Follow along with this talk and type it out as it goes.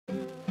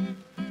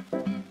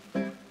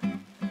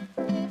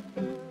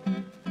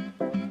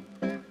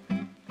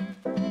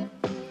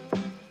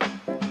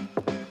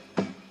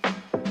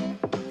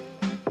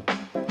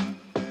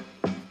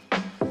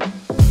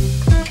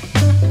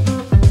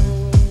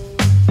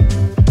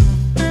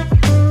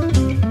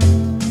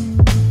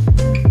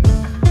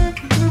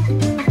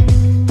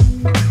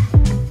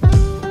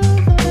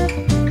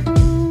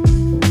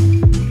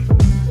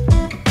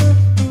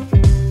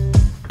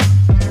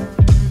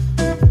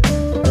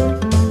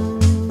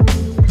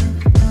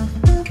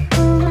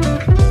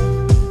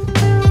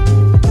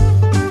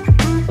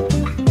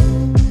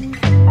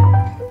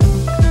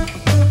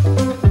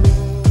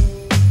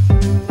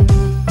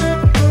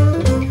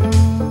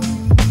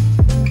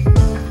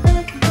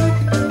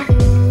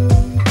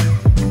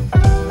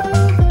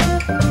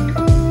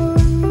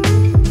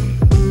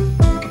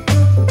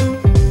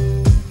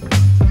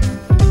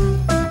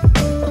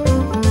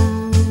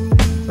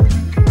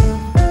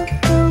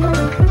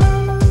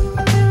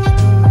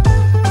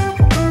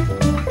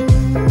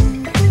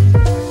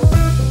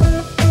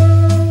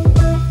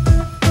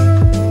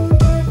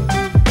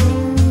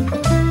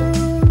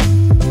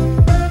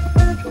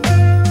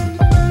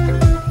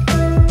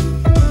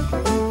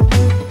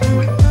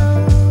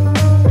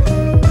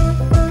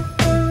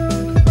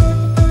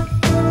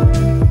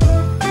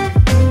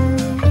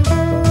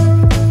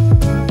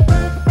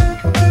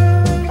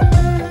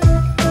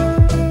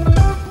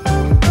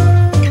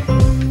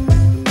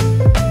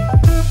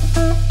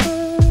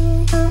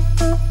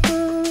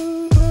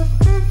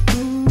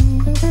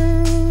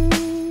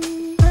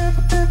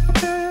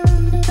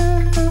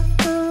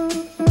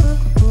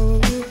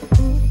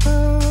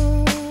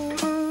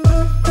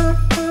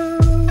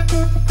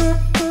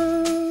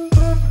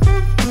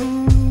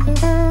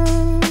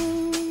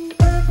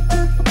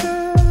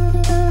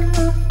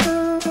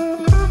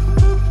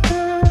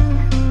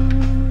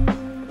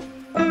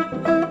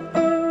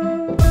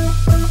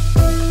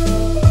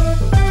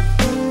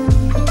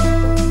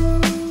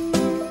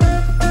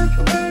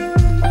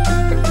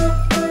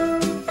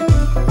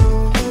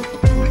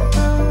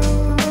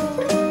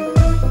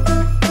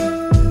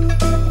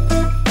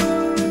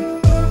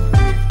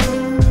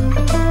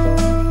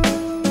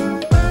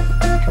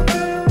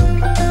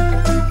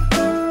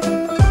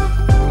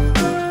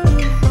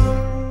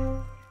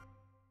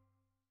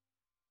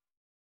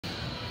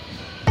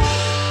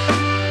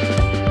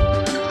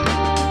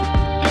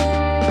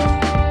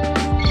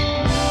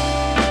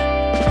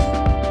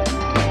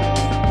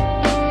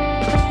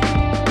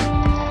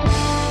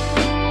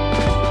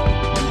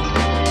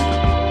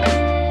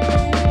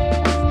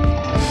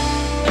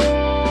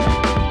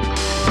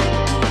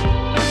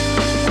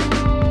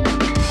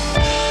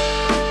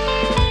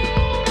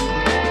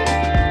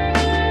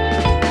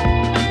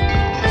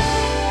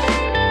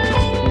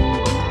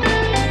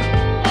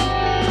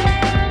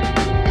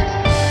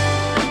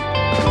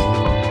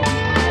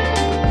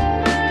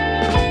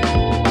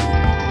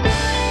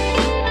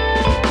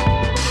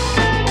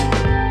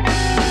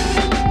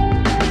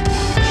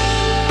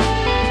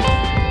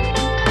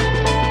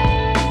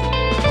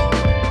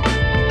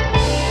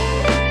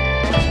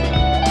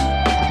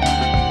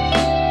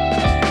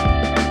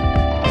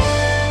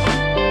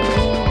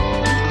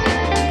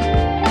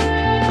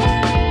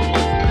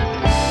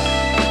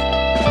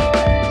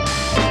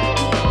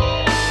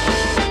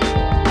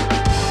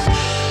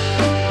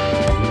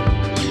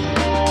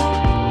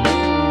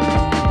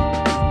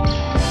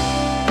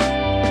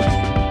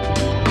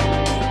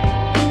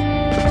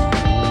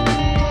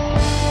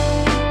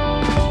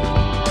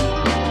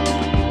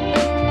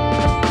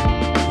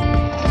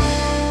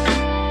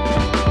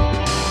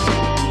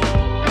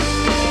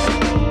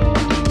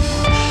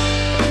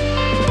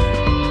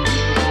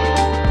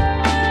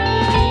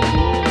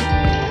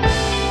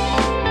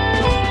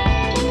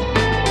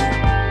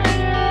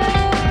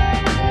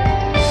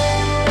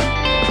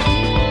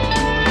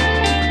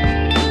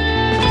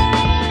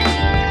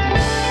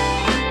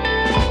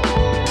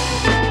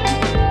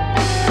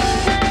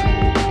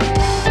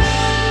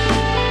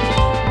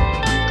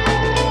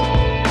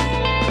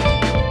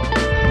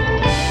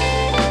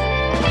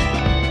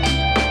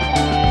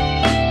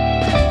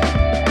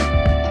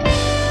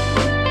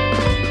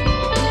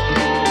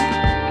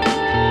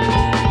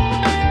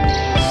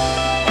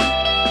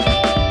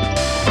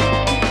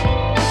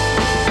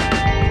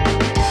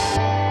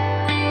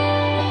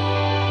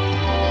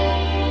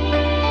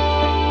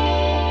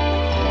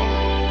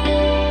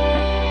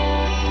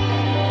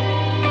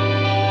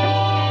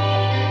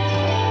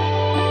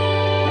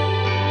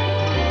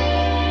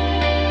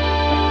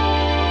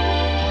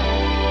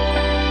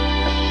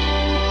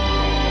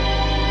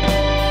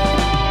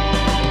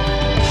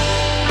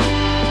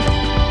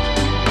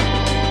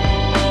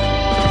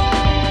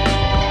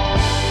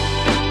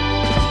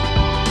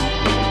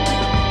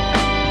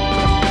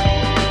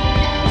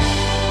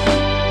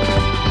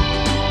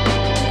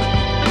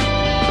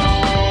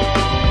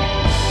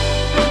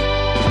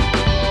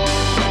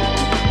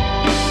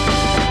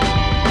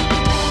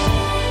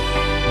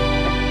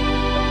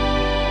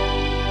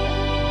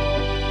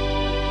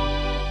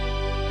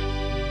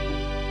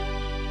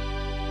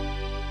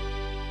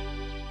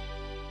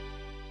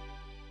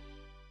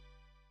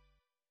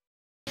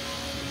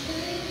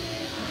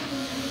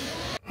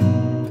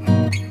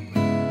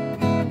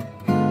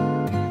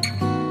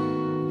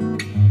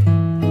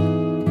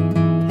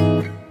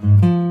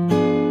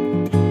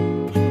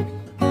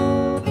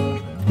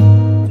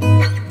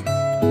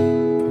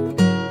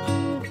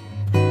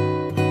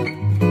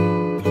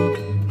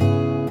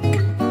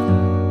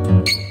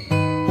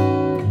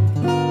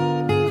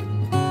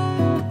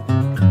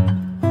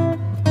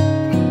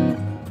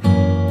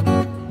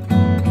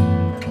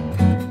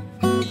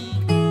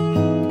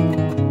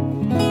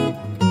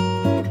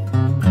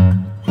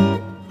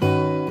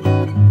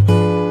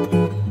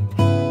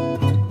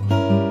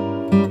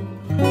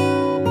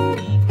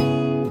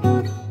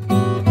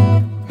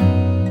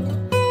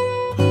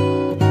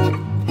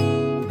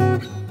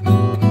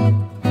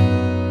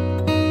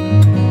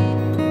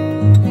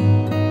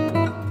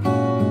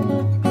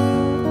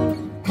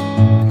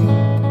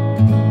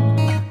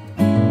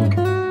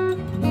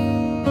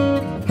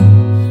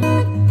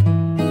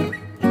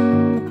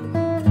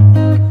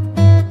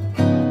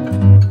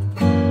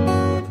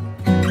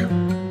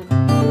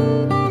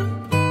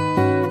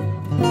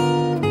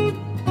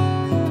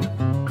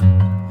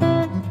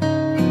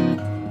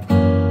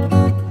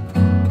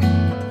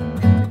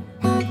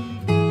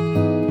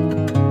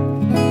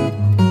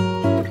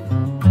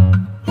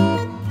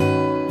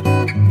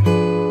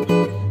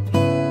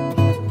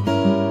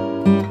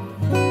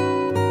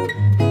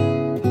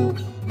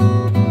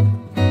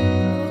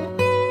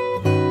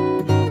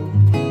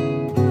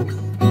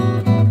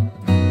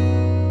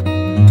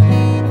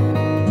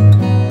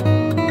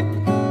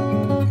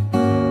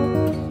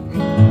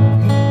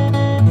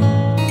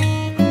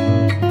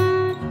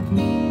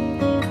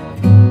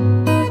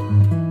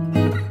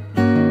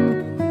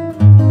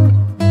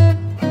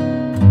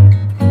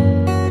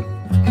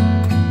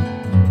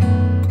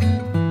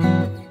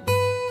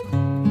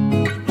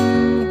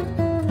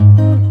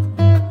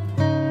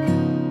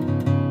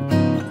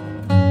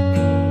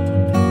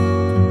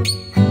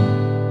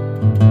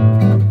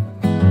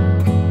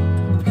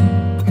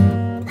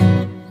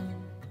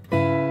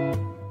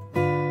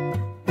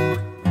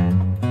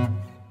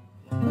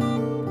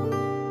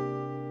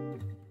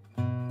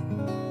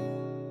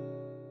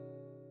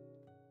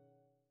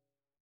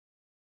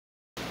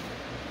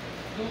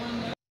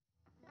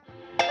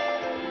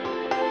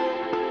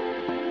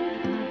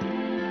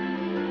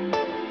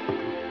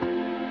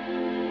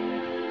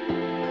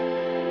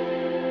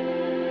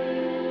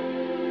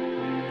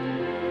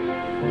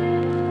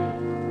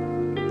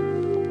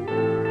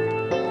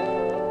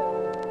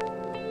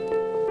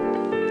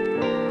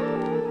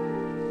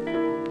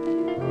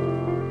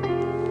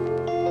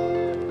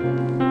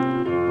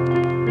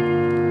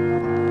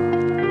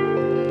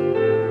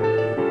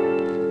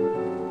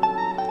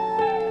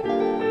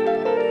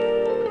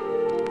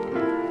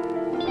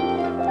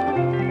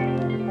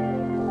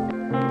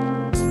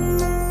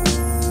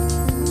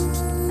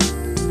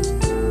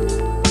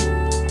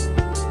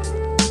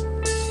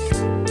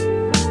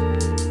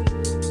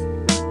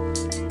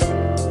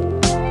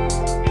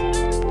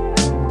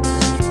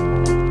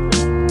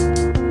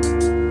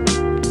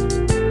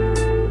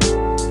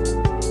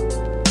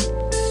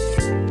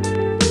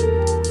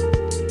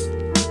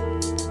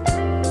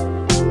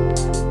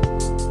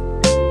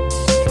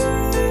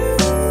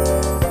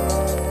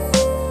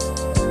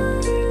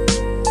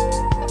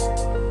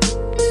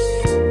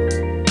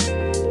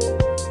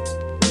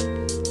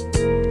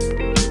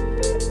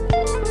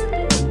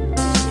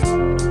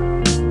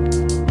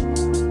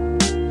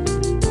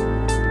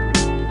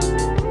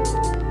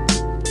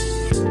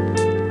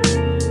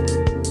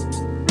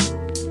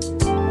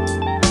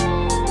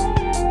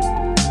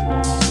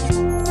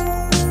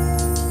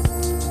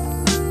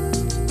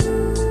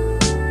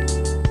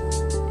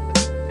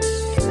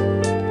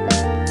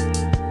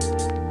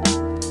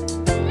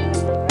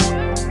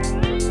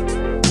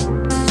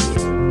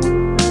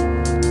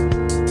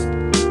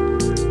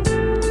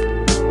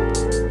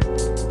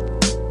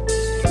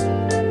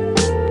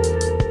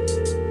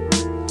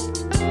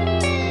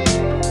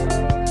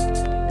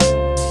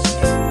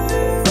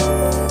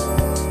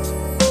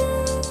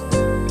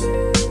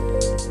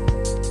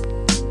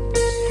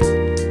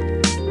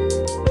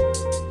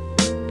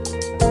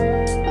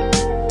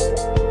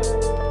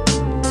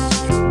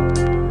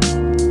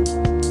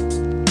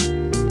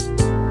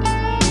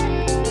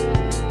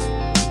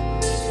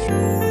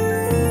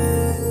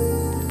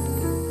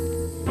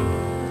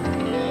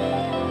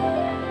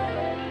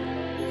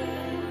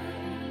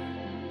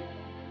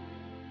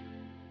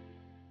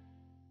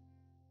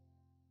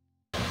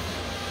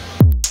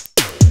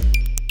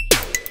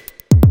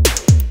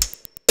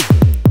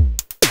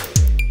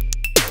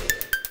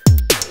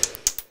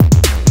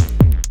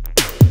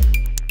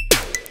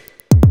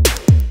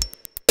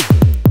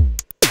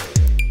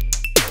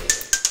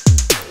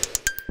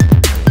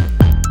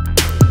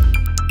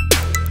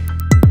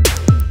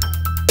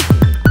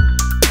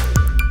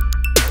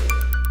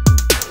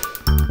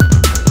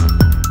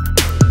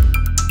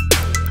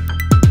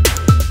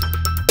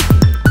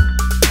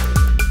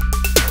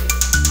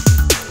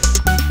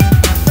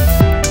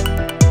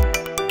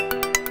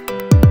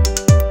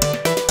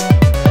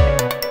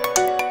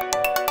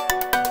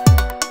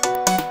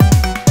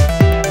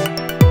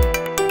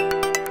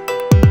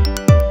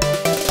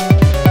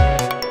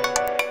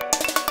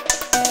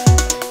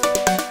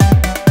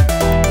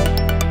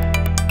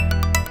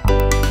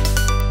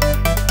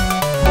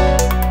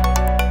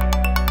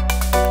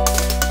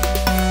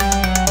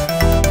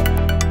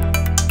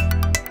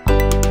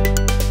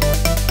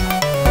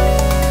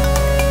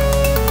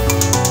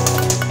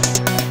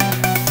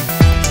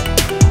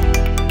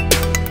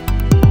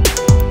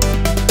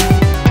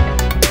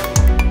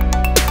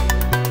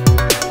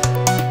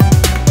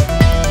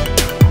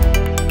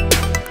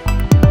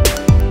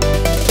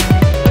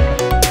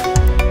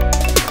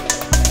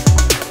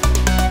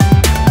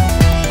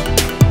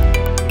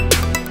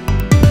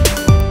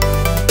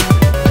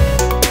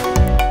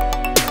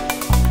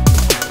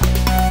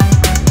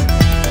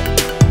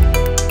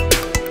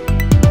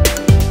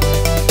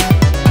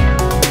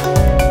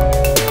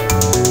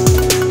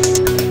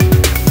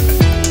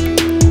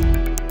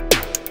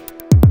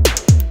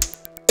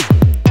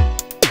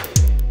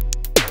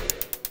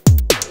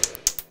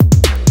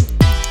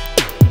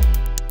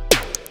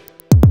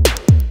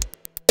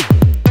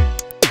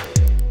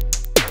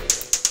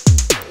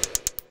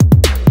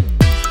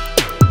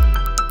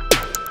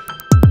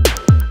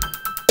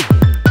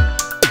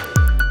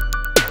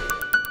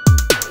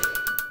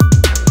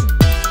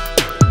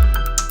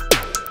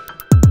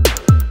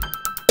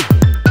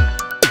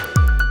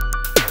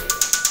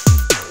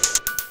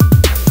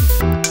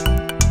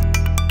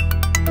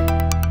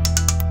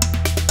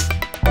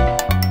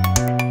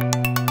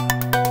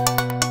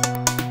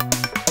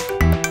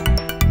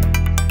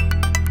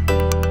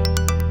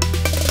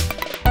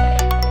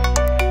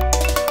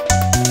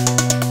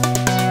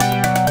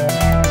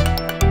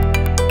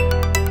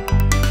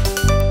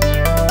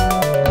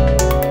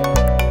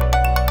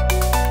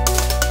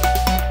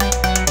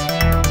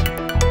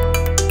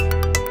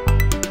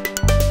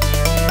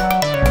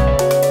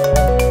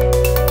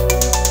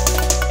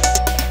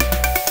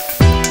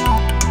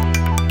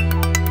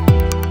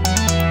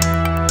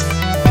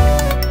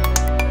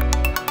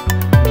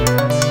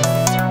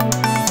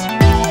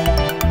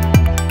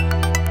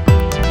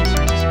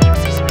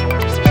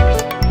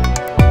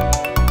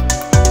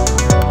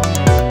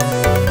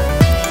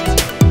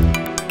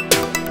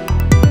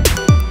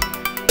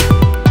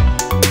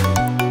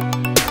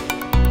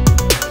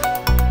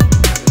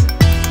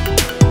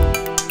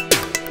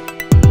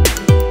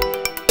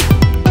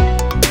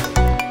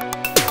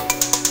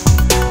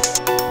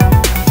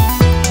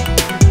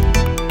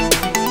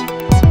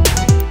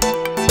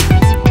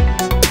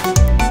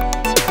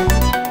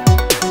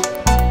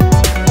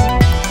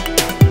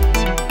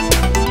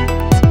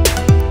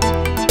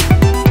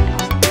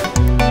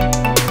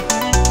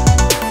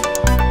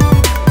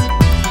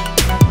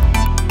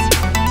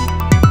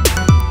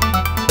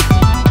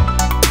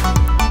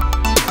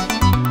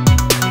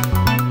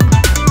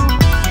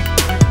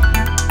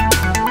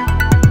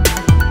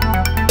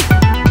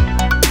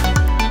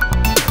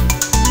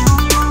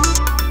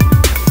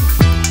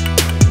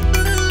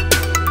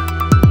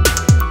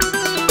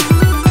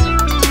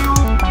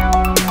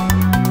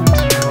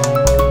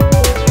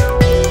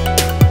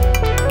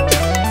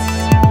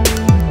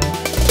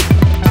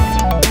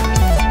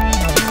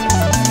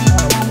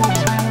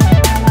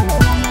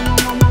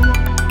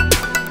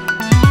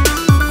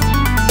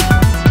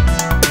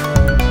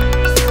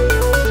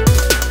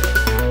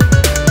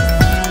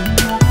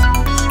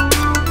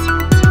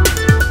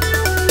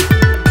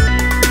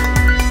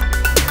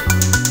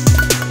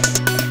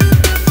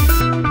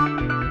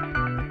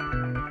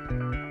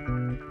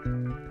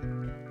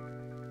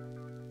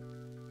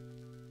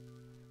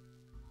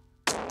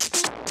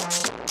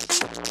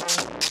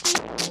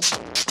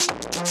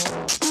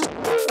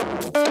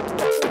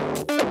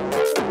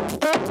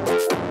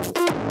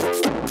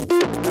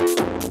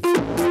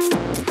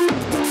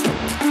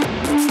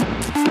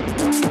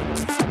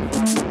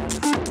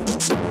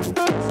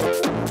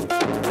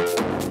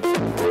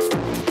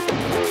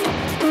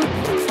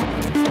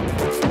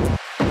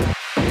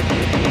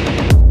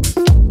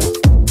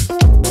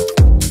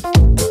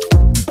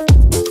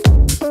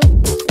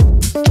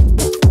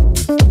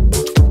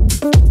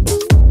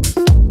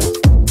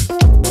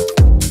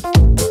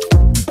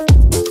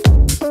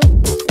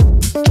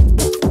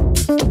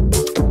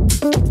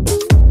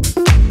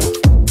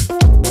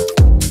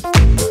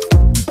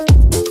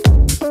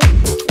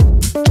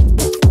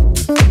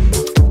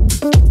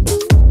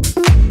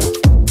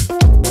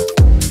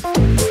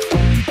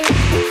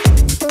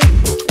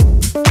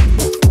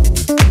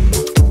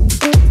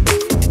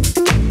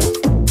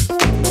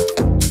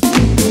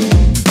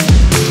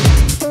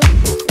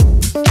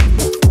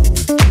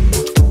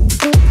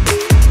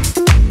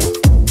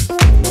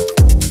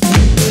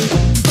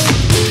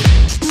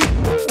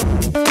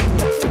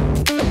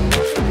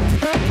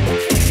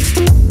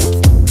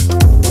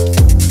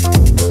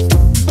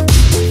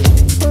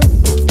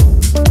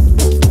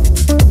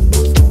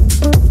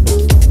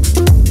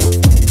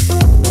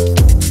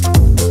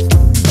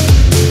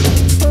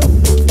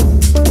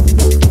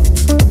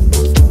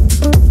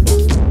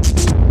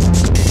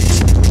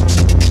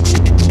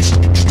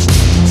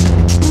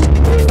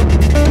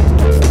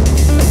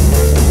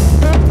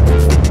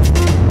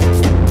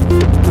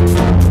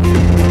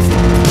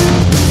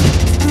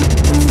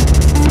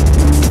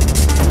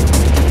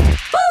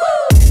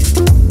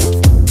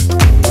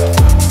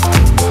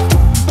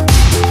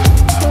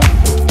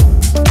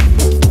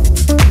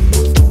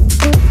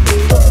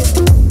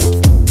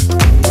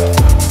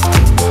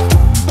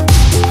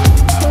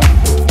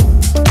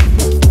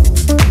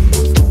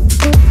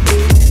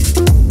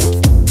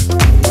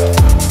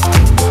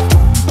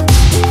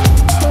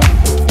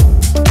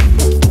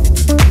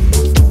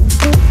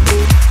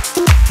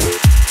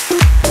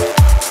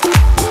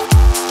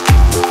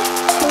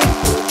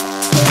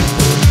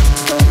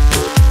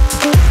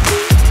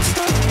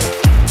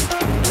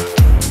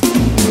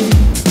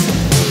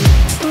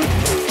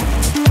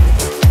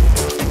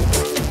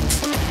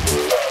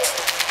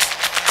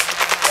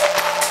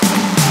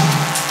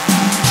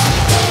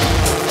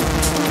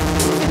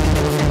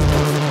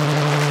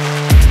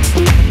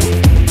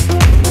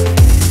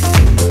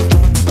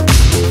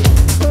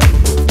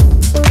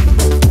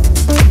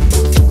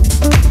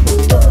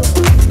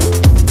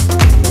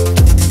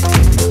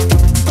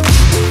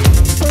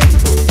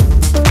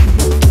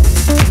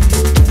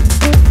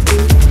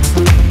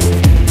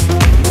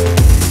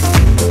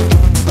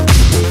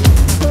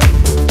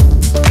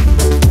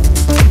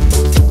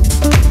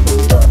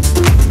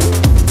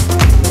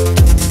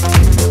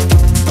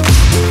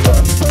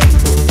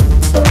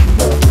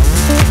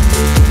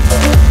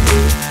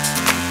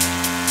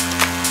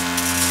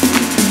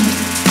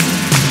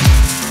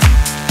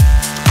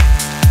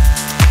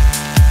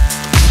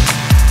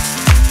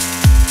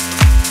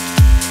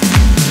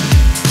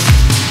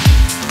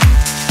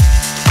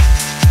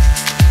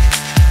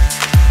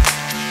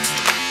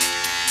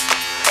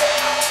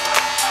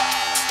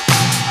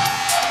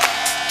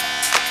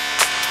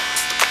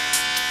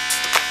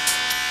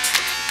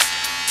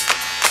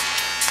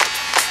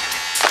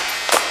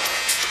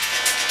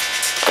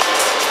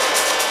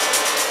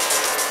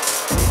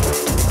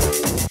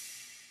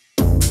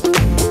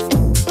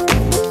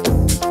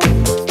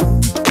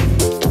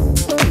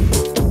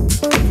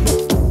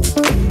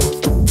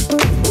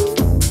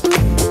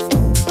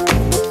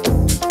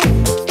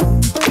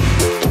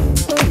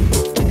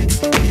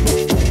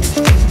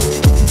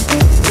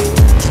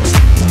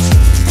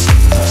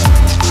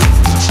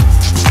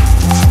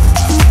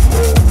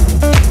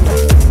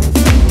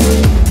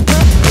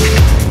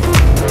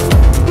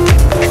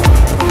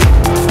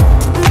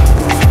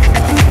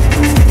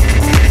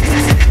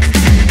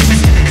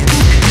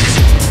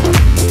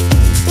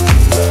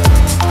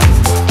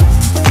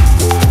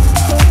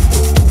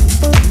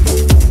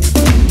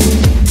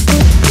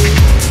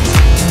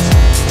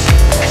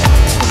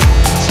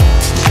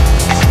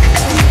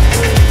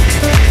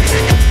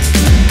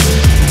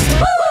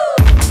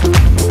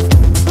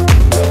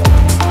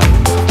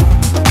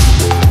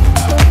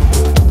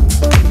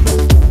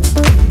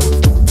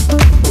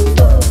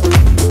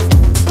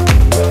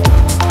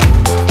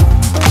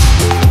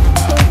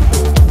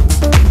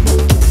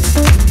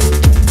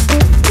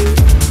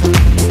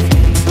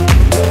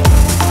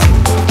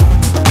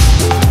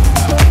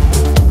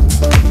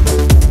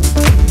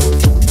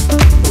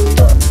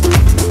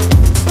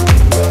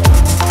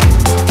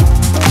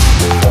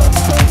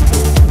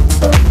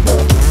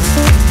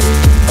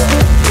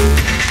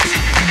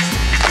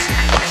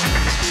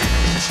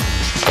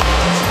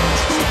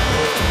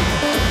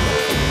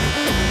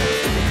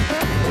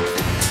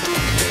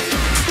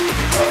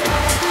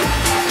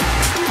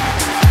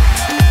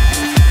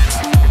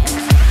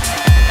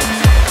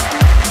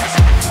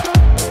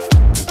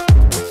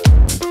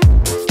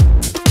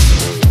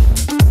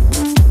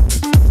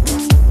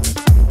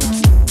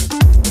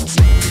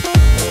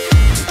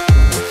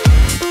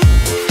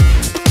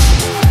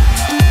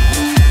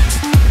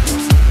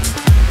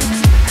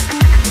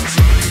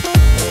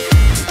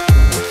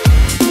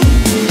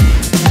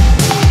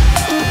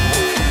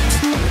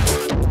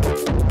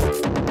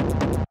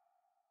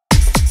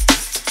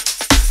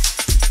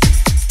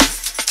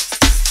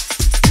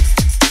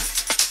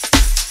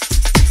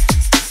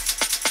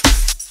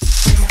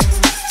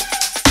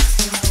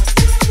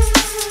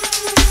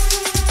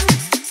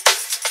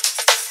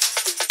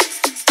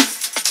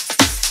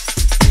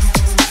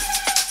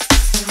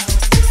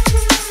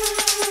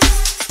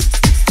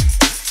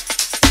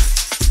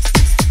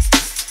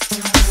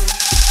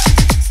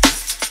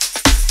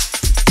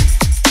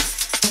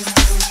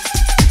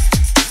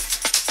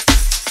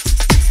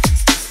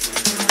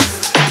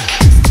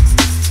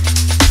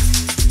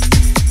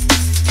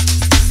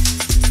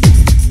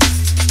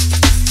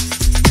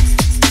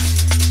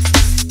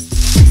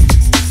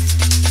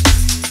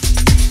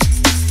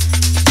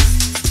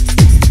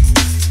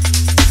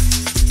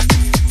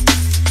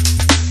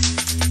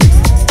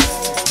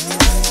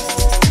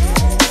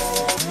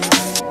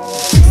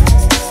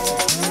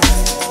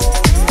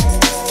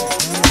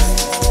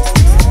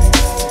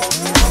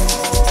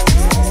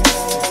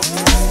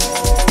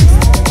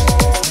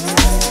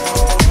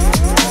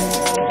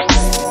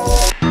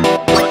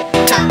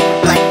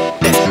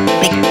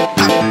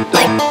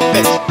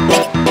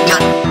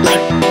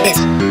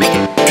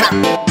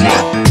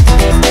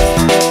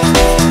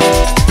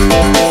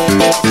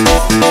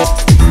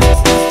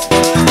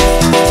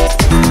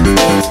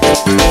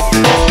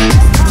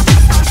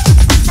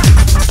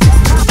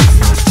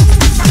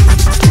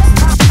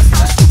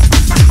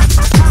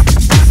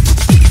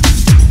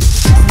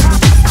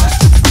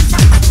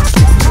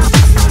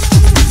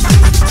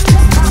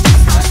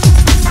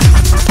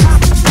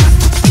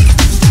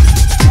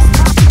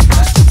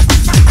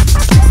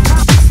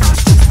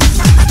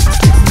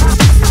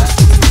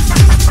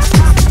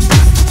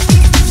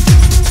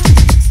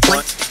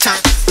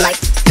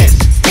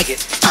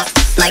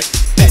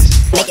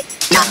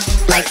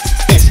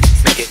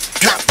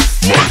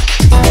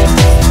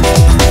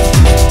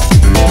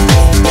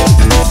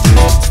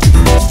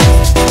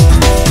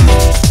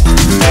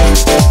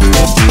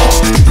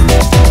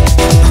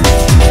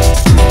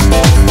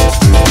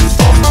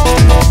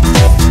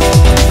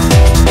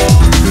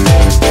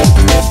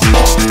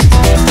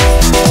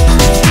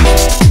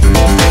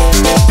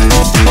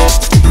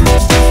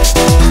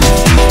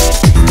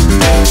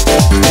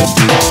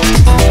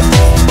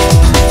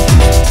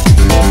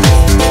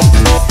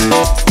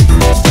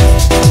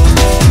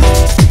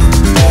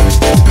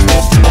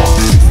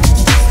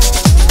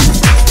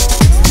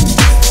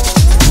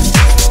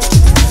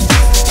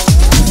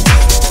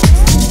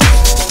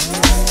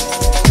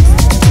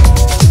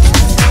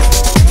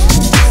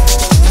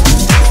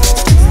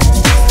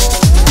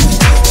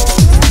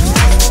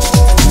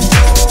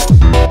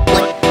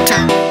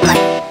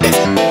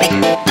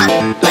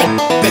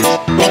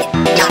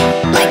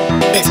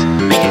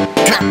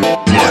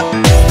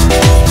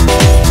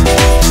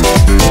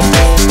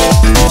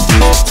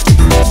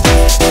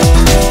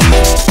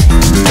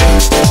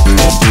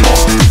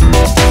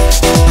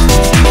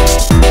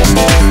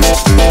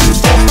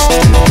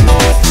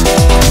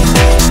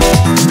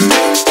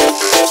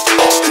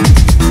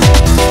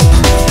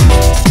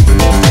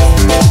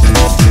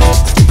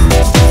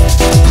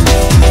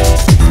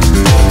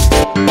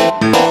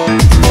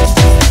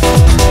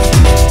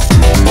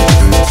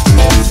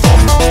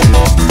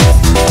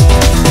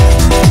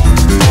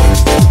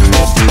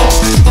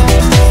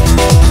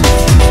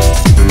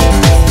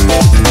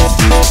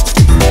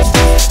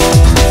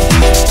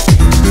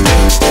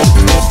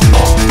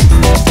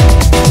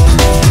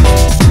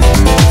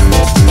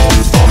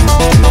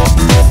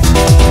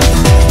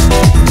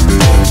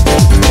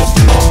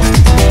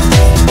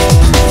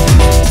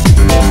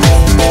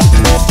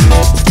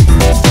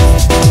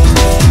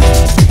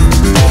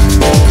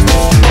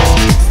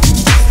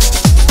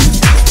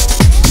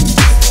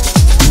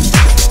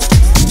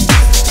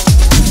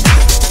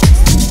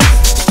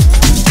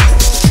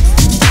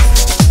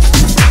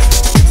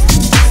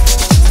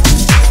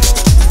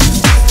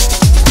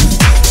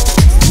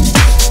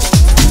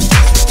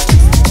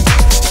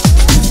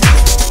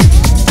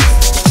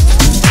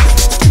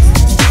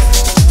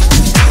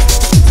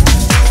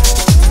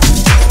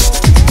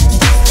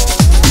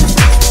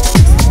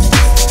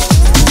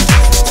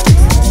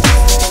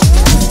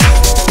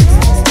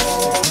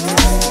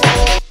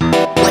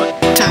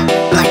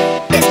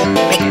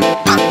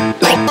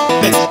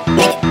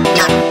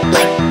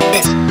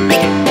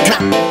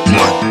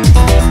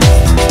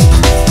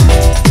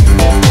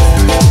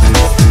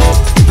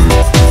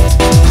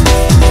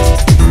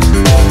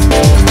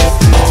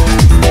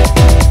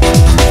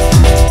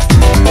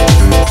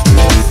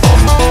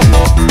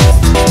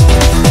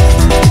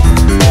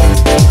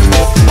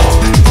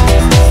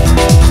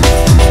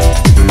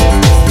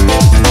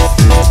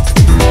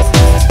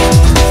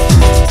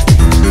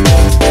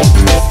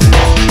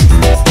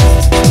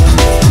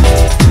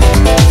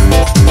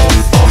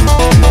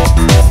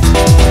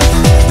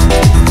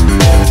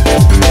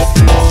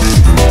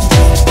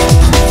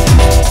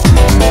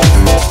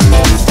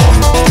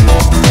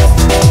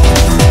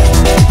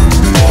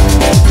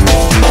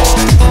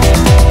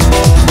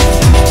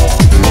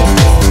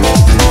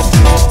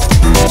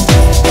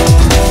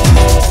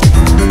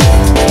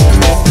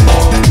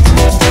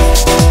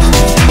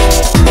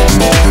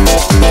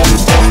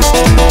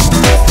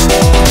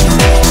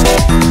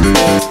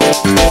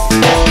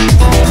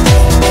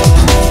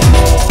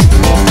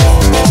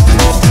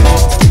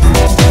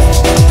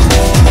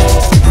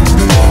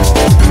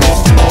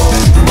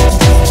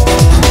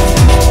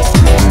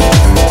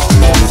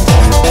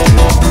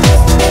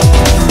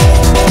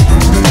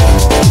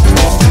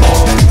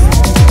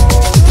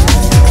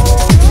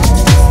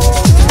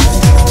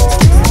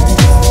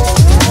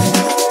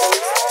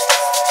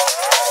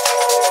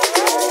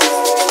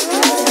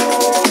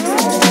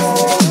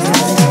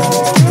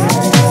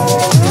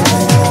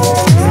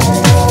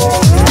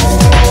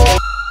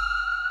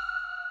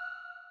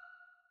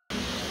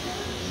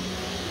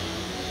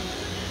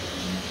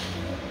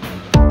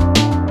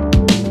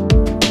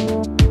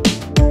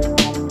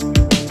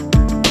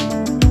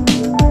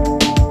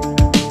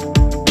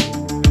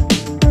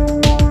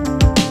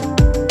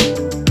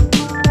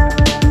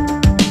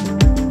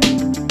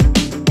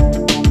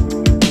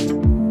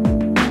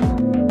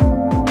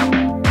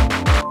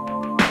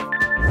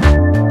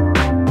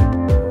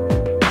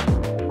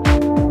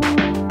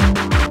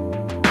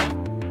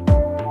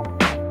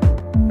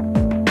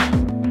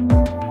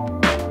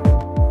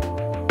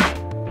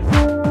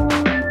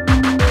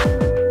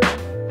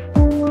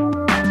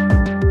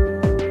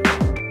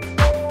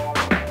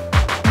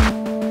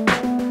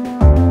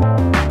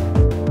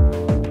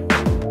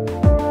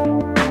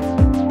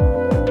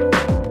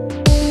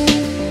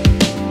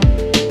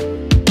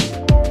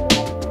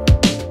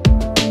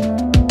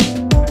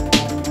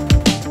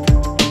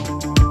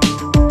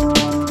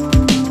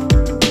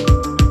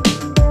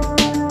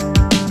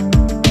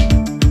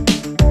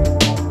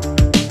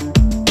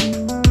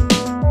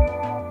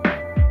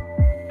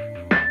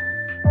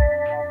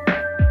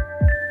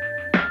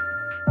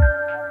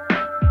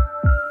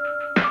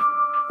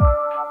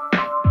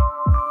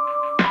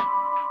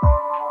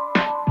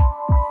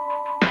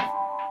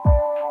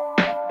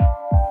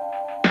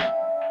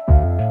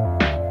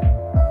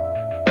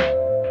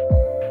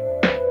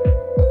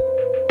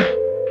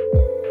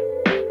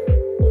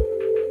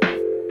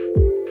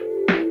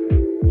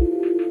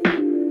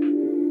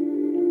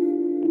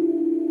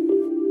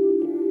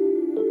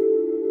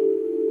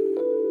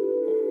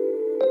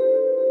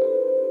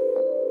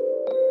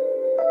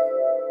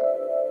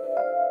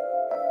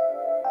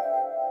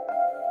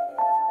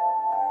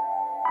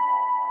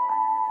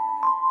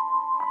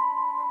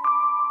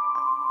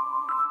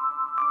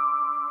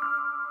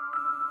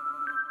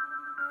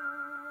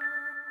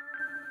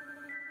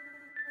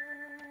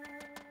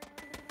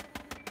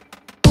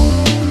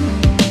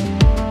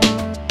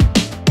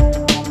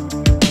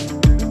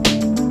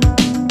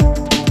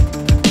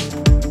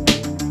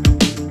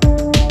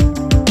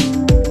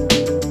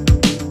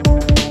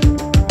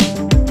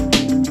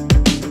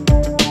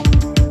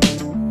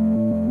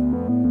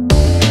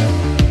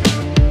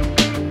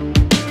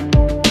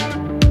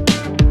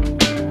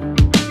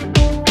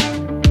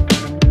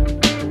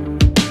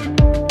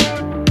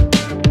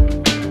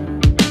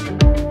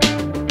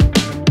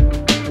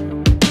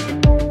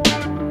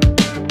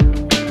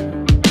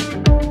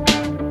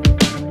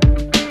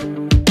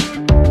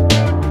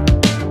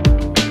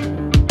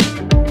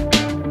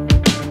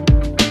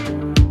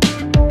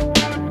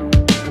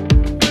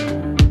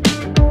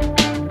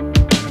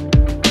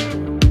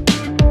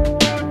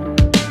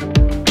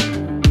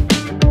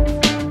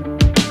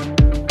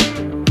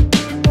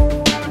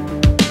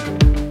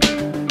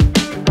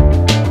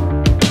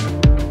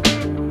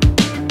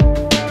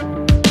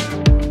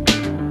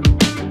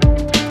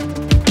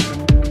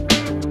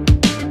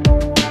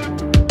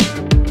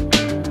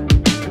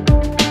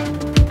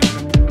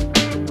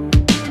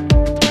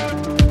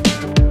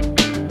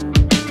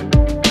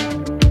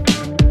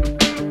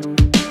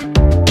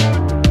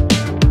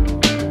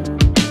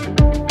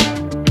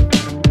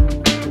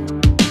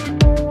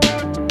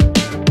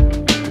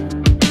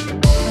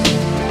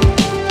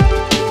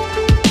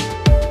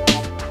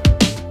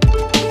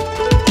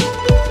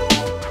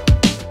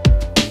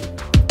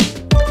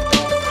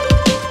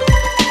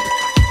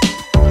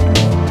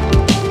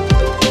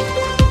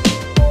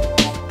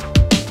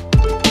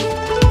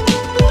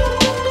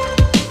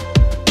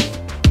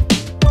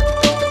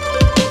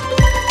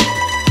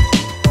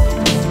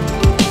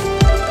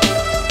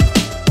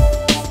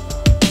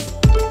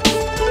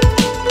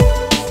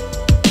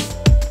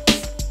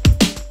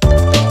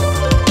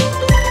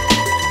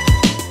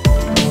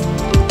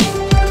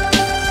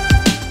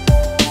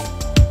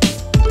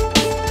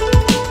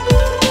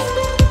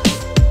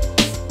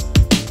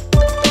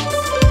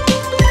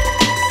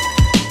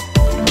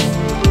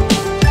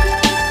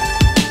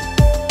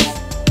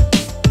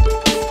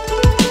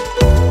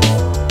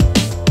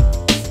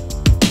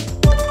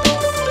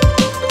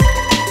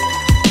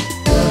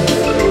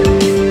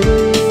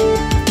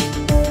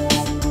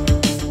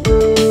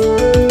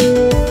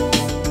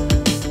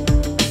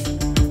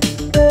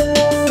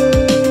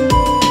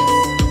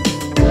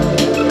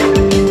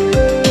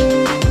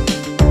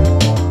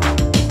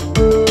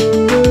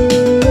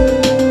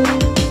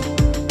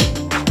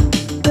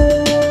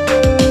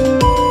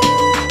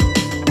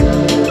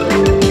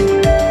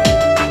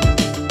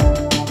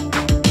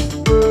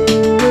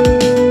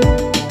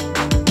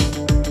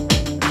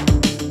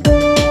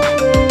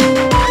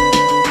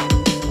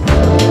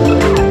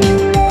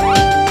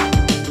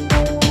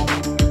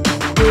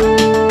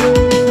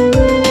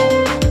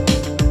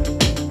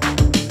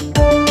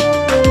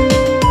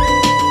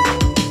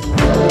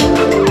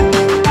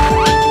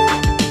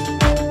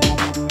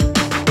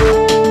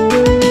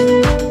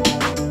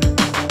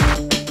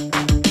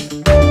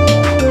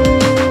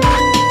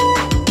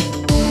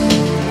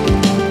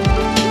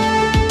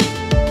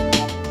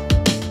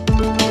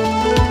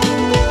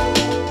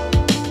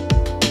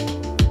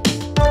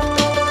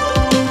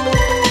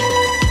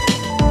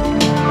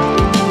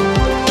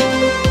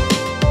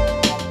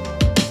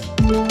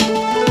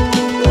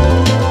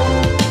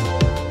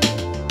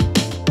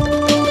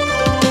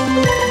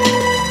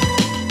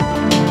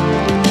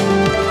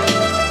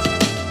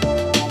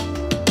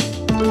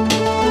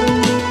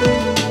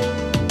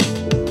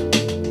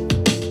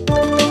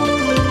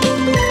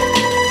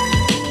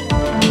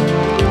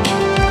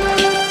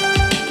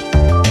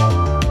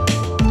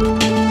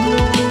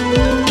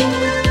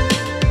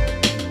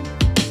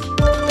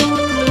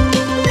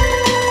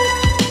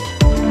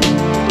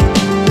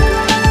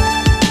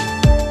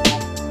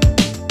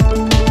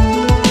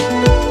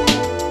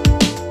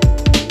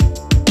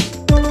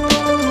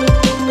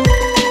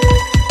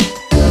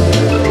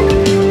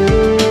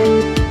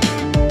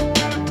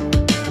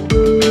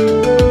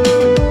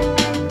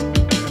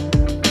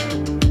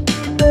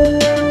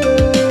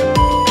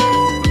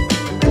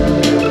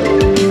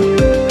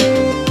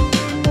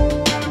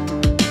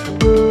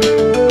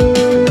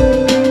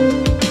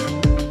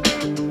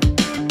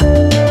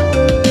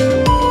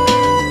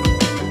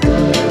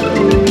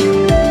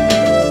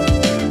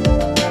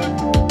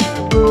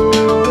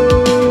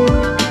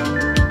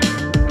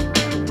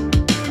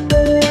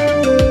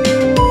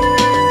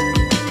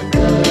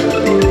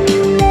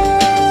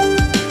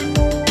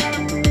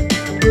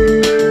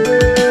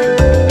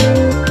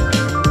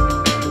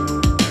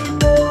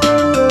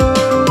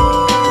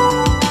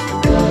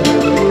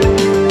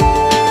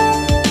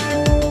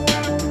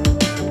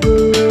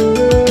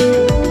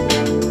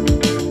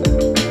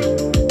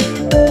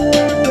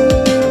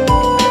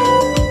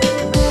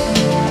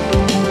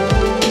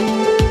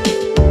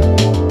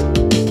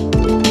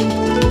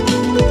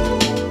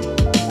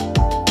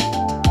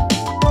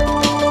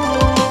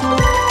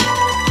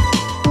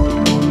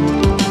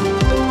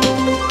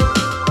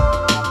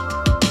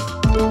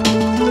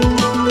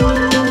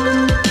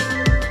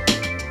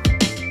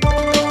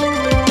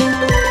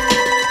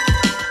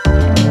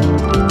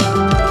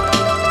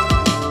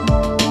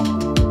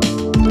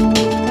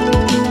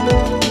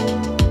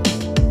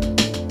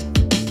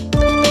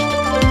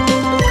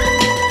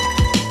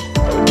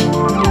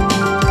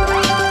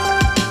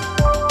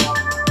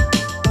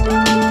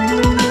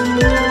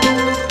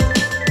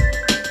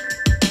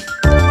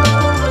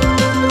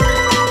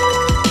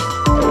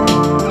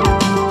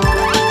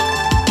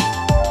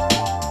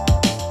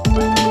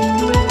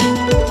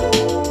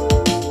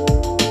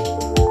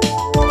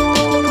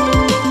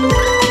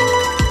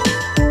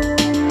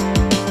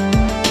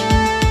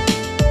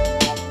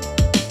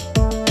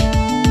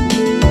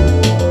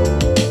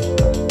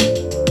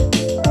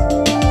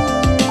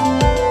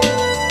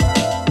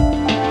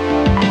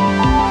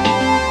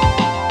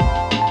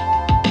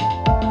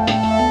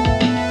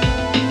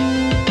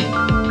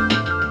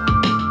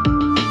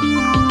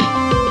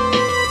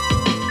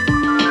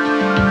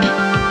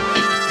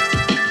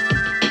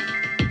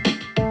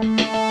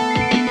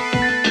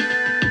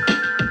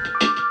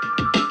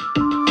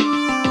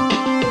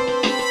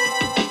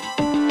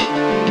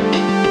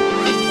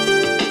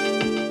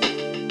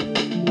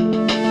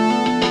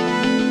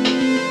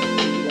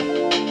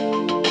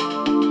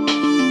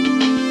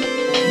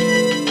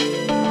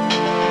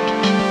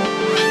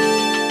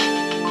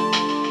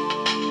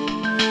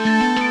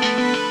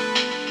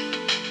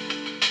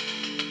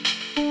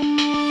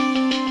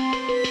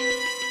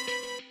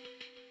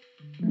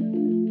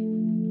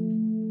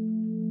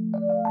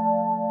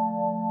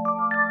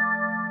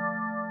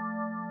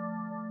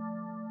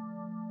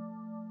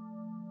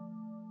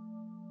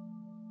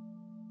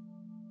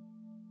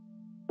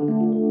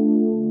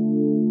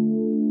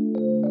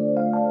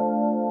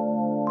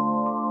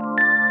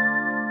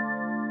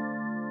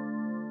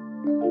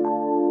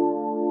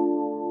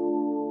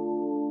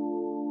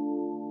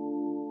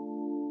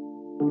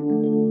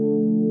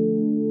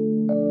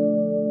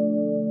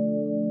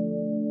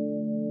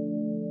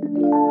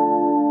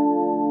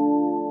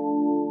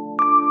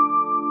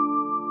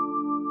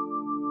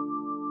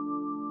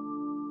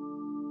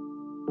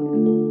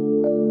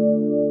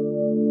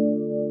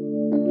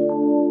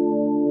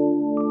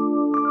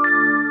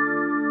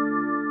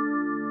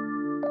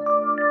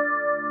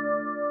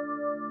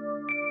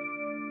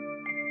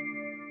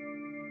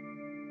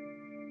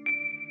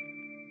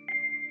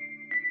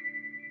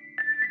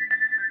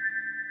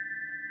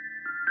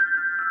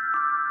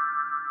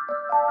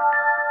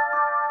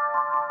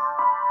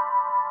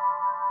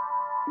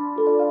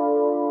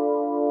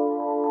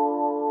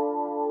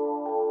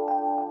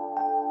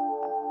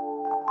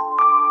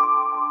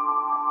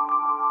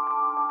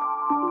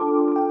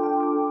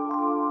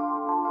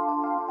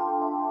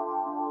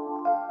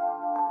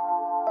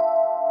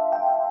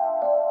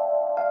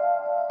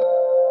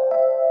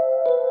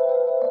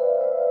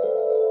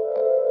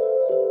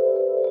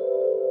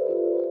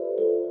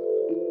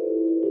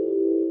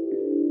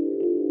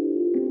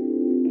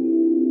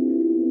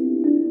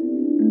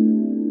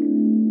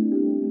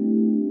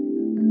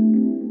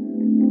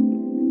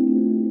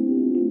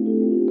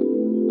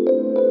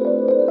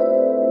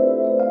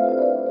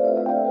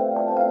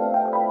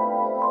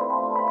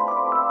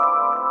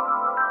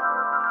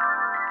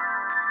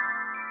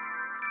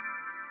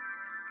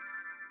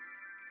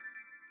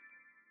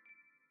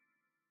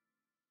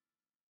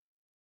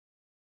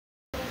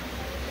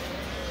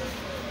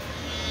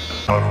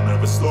I don't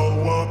ever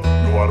slow up,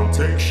 no I don't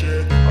take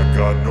shit. I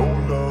got no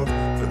love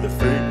for the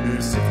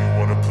fakeness. If you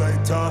wanna play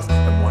tough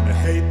and wanna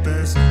hate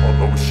this,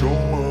 I'll always show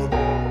up.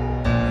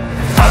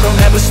 I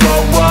don't ever slow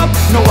up,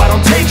 no I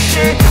don't take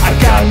shit. I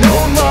got no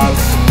love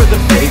for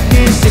the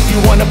fakeness. If you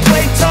wanna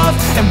play tough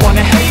and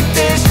wanna hate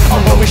this,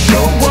 I'll always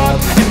show up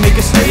and make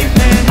a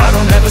statement. I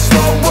don't ever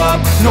slow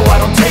up, no I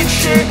don't take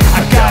shit.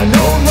 I got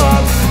no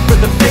love for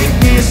the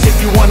fakeness. If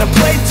you wanna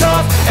play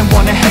tough and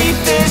wanna hate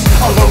this,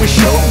 I'll always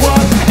show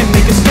up and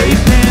make a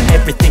statement.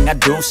 Everything I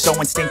do so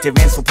instinctive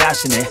and so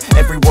passionate.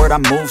 Every word I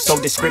move so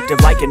descriptive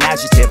like an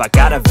adjective. I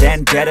got a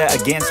vendetta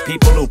against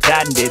people who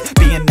patented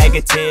being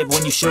negative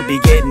when you should be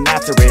getting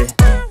after it.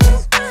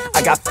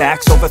 I got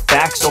facts over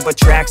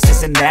tracks,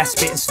 this and that.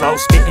 Spitting slow,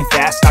 spitting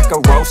fast, I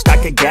could roast, I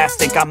could gas.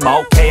 Think I'm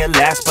okay at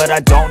last, but I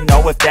don't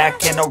know if that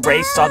can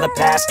erase all the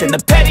past. And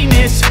the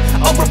pettiness,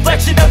 a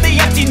reflection of the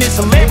emptiness.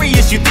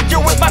 Hilarious, you think you're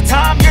worth my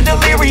time, you're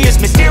delirious.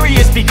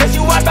 Mysterious, because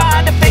you hide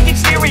behind a fake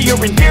exterior.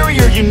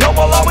 Inferior, you know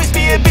I'll always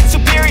be a bit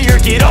superior.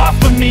 Get off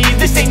of me,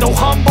 this ain't no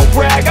humble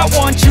brag. I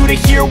want you to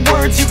hear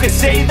words, you can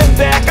say them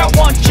back. I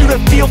want you to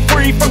feel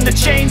free from the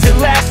chains at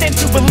last, and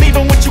to believe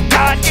in what you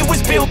got, it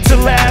was built to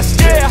last,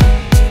 yeah.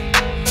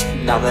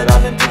 Now that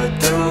I've been put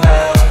through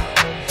hell,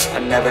 I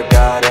never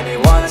got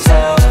anyone's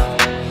help.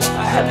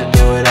 I had to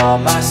do it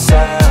all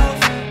myself.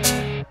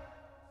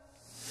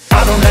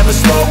 I don't ever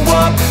slow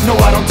up, no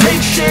I don't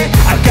take shit.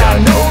 I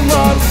got no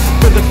love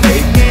for the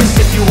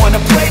fakeness. If you wanna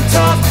play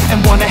tough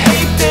and wanna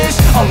hate this,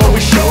 I'll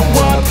always show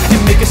up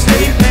and make a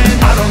statement.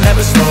 I don't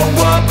ever slow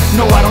up,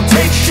 no I don't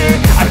take shit.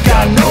 I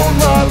got no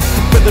love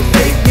for the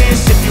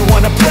fakeness. If you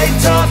wanna play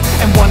tough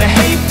and wanna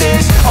hate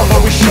this, I'll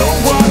always show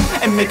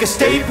up and make a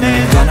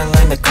statement. Gonna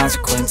learn the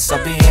consequence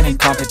of being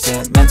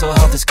incompetent. Mental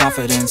health is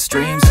confidence,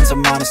 dreams and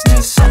some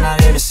honestness. I'm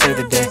not here to save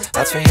the day,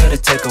 that's for you to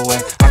take away.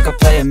 I could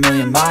play a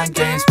million mind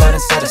games, but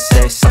instead I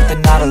say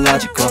something not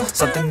illogical,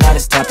 something that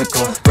is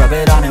topical. Rub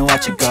it on and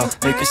watch it go,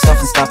 make yourself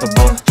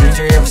unstoppable. Dreams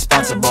are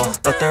irresponsible,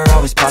 but they're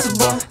always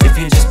possible. If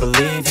you just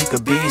believe, you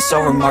could be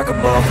so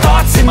remarkable.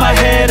 Thoughts in my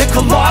head, a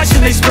collage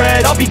and they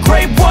spread. I'll be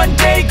great one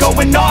day,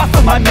 going off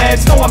of my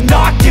meds. No, I'm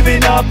not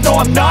giving up, no,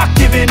 I'm not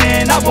giving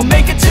in. I will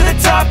make it to the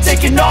top,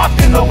 taking off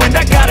in the wind.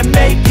 I gotta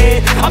make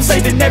it, I'm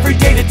saving every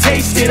day to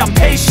taste it. I'm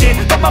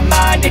patient, but my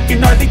mind, it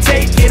can hardly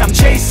take it. I'm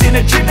chasing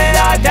a dream that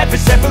I've had for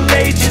several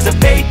ages. A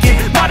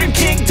vacant, modern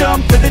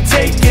kingdom for the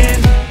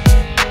taking.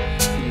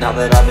 Now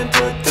that I've been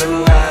put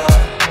through hell,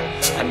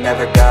 I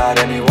never got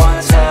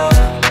anyone's help.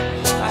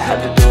 I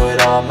had to do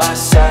it all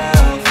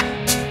myself.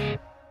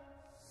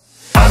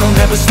 I don't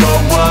ever slow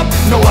up,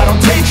 no I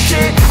don't take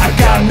shit. I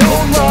got no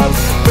love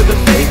for the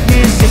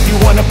fakeness. If you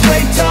wanna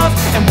play tough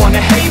and wanna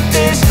hate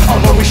this,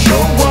 I'll always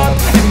show up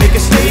and make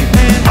a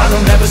statement. I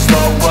don't ever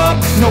slow up,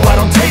 no I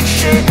don't take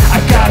shit. I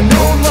got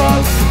no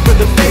love for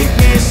the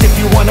fakeness. If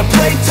you wanna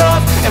play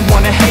tough and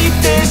wanna hate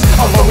this,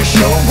 I'll always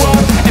show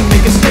up and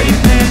make a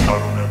statement. I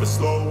don't ever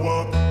slow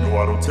up, no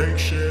I don't take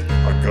shit.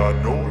 I got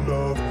no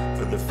love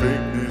for the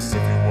fakeness.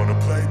 If you wanna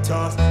play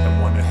tough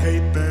and wanna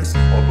hate this,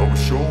 I'll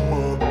always show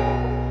up.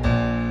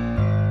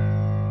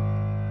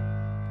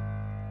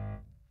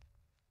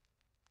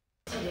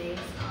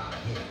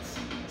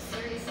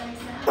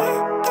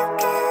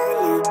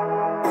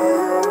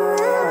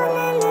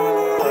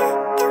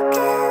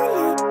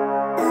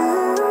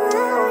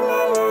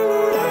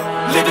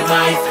 Living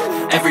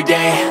life, every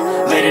day,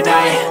 late at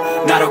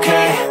night, not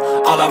okay.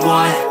 All I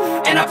want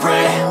and I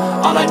pray.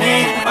 All I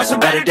need are some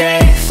better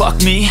days.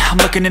 Fuck me, I'm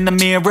looking in the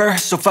mirror,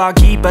 so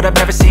foggy, but I've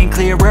never seen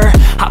clearer.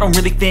 I don't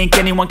really think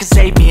anyone can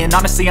save me, and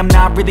honestly I'm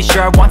not really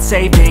sure I want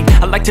saving.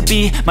 I like to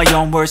be my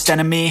own worst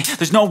enemy.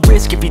 There's no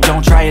risk if you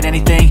don't try at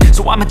anything,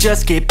 so I'ma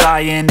just get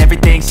buying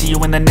everything. See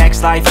you in the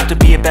next life, have to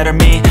be a better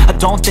me. I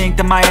don't think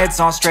that my head's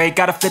on straight,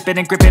 gotta flip it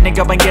and grip it and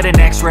go and get an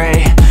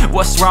x-ray.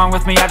 What's wrong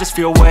with me? I just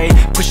feel weight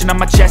pushing on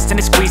my chest and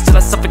it squeezes till I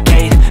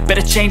suffocate.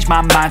 Better change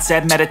my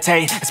mindset,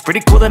 meditate. It's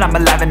pretty cool that I'm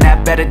alive and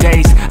have better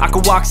days. I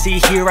could walk, see,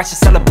 hear, I should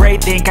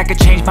celebrate. Think I could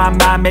change my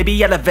mind,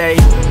 maybe elevate.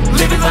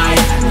 Living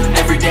life,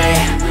 everyday,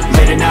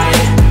 late at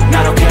night,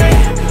 not okay.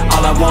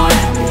 All I want,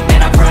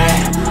 and I pray,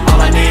 all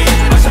I need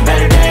are some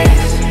better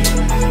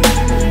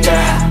days.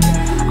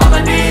 Yeah, all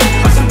I need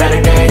are some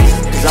better days.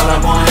 Cause all I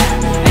want,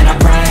 and I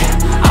pray,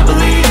 I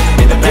believe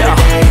in the better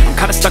days. I'm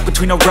kinda stuck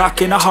between a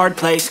rock and a hard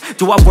place.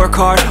 Do I work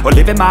hard or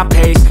live at my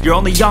pace? You're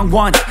only young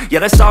once, yeah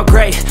that's all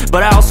great,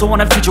 but I also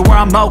want a future where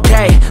I'm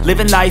okay.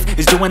 Living life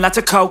is doing lots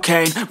of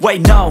cocaine.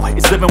 Wait no,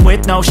 it's living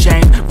with no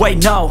shame.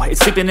 Wait no, it's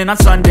sleeping in on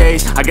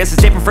Sundays. I guess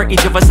it's different for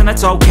each of us and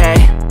that's okay.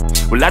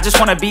 Well I just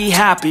wanna be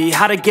happy,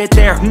 how to get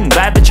there?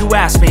 Glad that you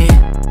asked me.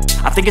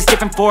 I think it's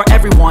different for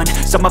everyone.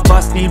 Some of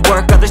us need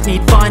work, others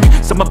need fun.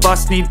 Some of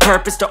us need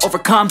purpose to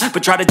overcome.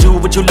 But try to do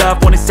what you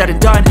love when it's said and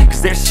done,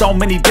 cause there's so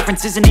many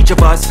differences in each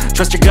of us.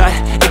 Trust your gut,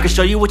 it can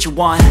show you what you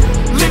want.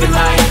 Living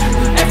life,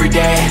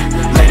 everyday,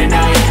 late at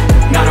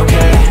night, not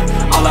okay.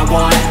 All I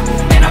want,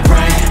 and I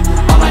pray,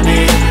 all I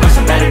need are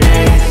some better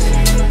days.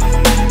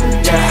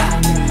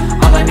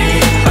 Yeah, all I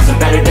need are some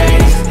better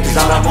days.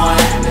 Cause all I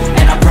want,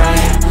 and I pray,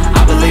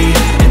 I believe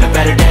in the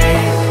better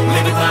days.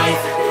 Living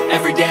life,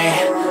 everyday,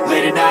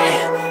 late at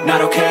night,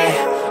 not okay.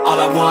 All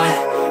I want,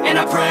 and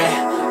I pray,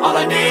 all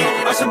I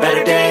need are some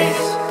better days.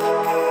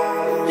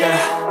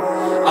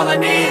 Yeah, all I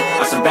need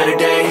are some better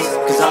days.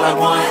 Cause all I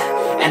want,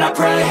 and I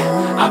pray,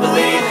 I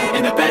believe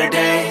in the better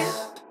days.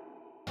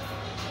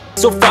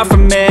 So far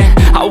from it,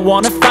 I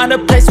wanna find a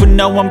place where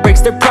no one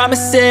breaks their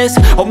promises.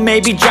 Or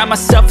maybe drown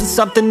myself in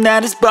something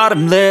that is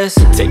bottomless.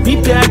 Take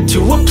me back to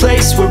a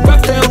place where I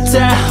felt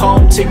at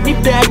home. Take me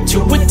back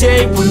to a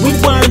day when we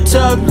weren't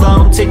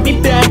alone. Take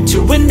me back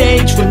to an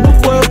age when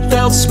the world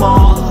felt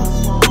small.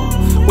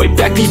 Way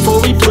back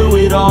before we blew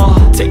it all.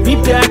 Take me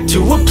back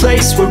to a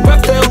place where I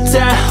felt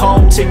at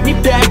home. Take me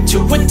back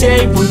to a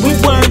day when we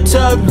weren't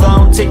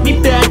alone. Take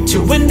me back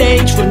to an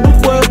age when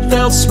the world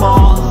felt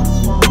small.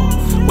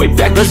 Way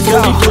back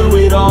before we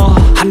blew it all.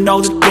 I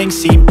know that things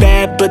seem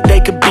bad, but they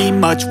could be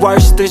much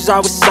worse. There's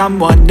always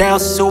someone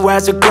else who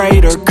has a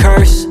greater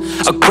curse,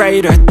 a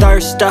greater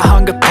thirst, a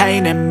hunger,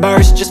 pain, and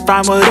mercy. Just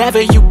find whatever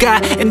you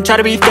got and try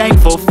to be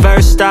thankful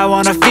first. I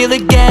wanna feel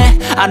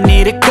again, I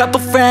need a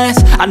couple friends.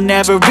 I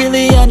never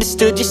really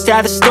understood just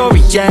how the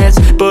story ends,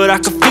 but I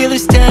can feel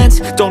it's tense,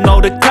 don't know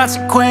the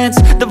consequence.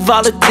 The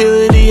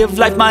volatility of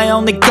life, my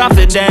only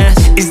confidence.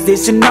 Is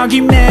this an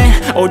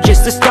argument, or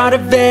just the start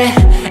of it?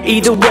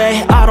 Either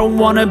way, I don't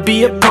wanna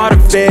be a part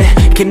of it.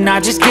 Can I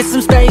just get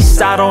some space?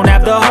 I don't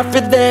have the heart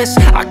for this.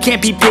 I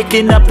can't be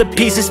picking up the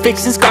pieces,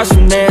 fixing scars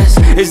from this.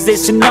 Is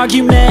this an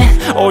argument,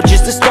 or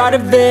just the start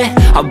of it?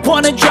 I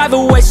wanna drive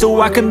away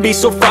so I can be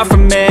so far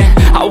from it.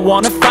 I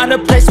wanna find a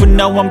place where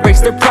no one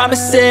breaks their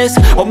promises.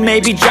 Or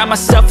maybe drown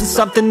myself in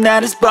something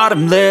that is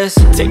bottomless.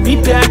 Take me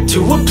back to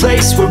a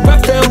place where I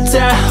felt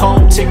at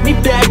home. Take me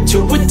back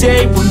to a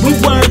day when we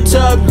weren't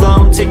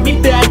alone. Take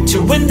me back to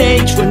an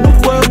age when the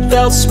world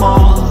felt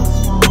small.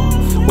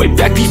 Way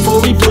back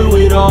before we blew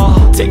it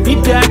all. Take me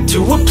back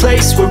to a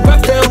place where I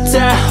felt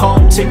at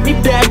home. Take me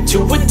back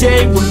to a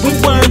day when we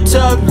weren't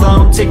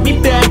alone. Take me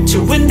back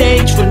to an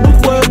age when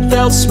the world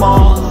felt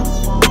small.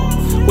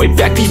 Way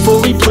back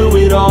before we blew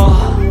it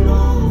all.